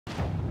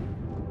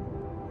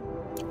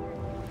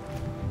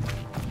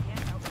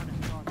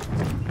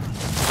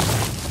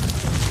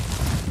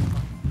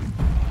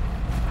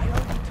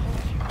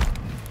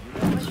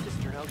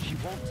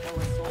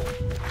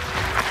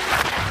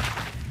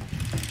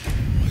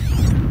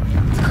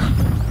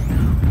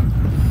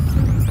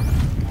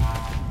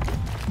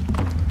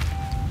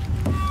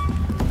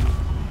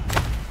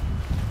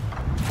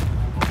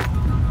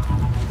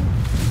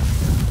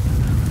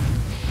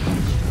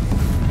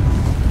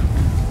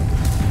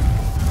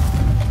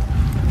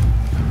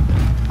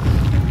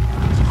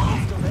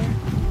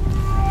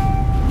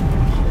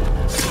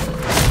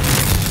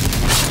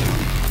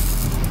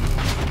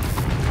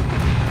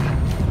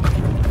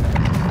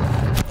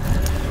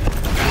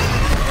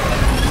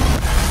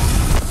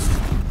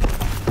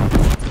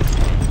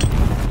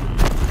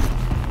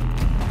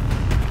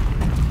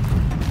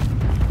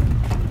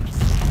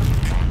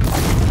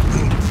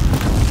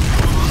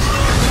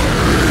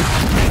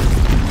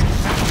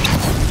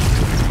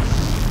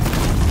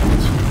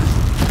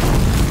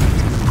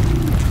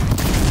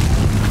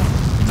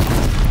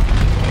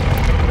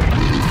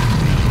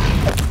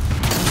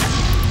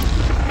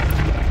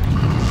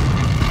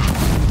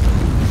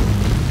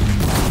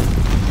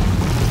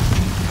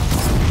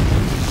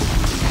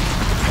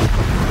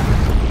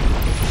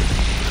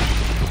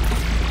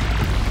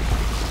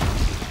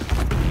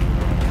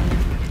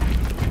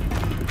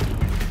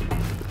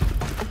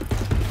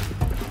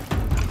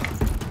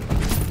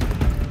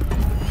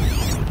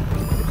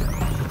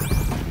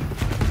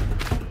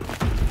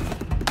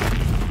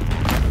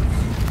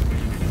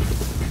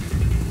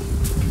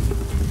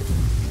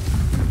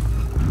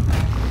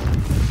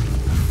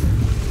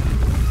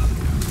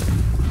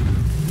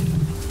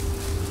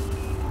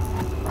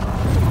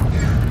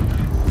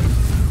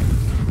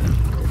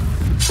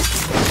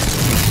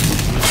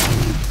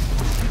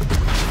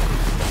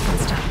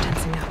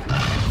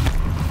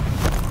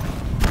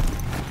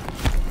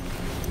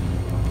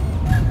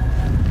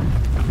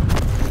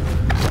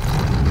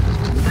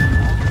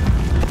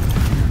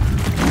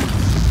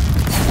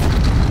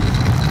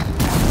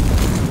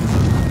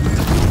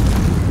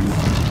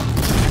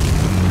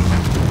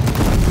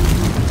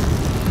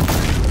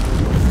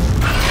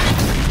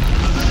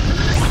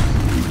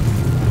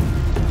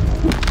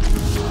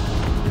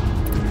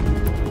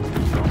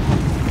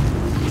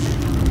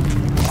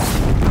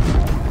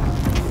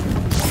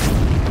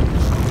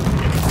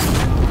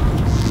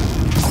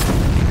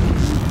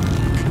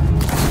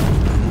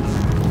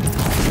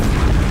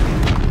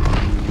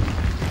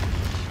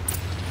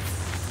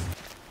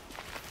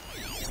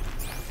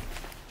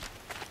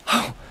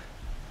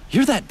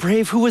You're that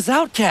brave who was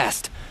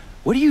outcast!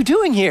 What are you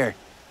doing here?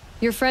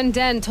 Your friend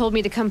Den told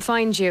me to come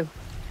find you.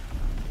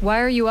 Why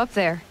are you up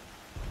there?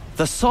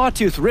 The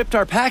Sawtooth ripped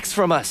our packs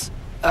from us.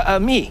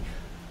 Me.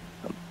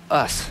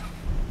 Us.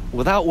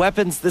 Without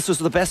weapons, this was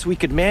the best we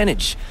could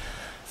manage.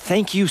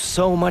 Thank you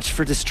so much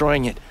for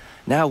destroying it.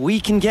 Now we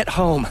can get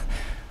home.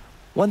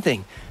 One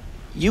thing,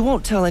 you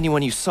won't tell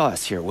anyone you saw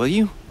us here, will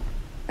you?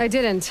 I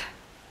didn't.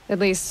 At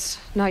least,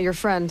 not your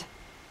friend.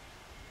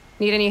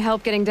 Need any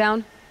help getting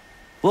down?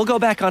 We'll go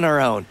back on our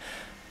own.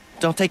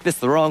 Don't take this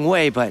the wrong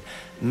way, but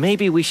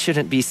maybe we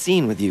shouldn't be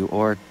seen with you,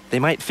 or they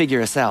might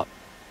figure us out.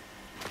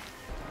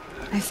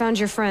 I found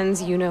your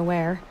friends, you know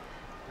where.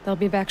 They'll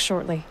be back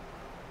shortly.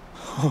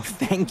 Oh,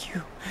 thank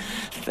you.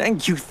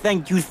 Thank you,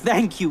 thank you,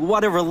 thank you.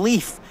 What a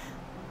relief.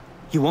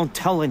 You won't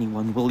tell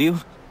anyone, will you?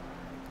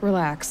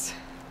 Relax.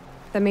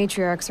 The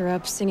matriarchs are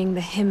up singing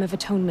the Hymn of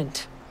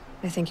Atonement.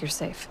 I think you're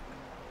safe.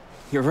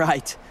 You're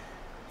right.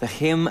 The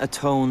hymn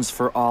atones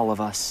for all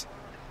of us.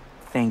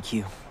 Thank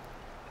you.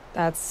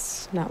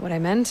 That's not what I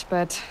meant,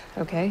 but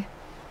okay.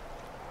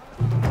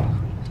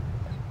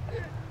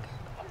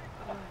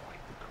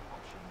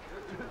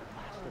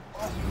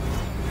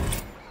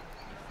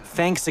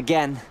 Thanks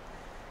again.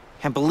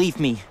 And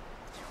believe me,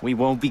 we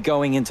won't be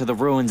going into the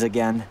ruins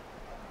again.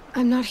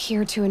 I'm not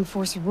here to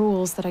enforce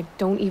rules that I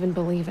don't even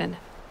believe in.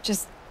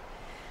 Just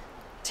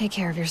take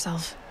care of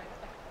yourself.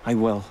 I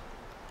will.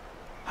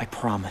 I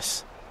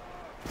promise.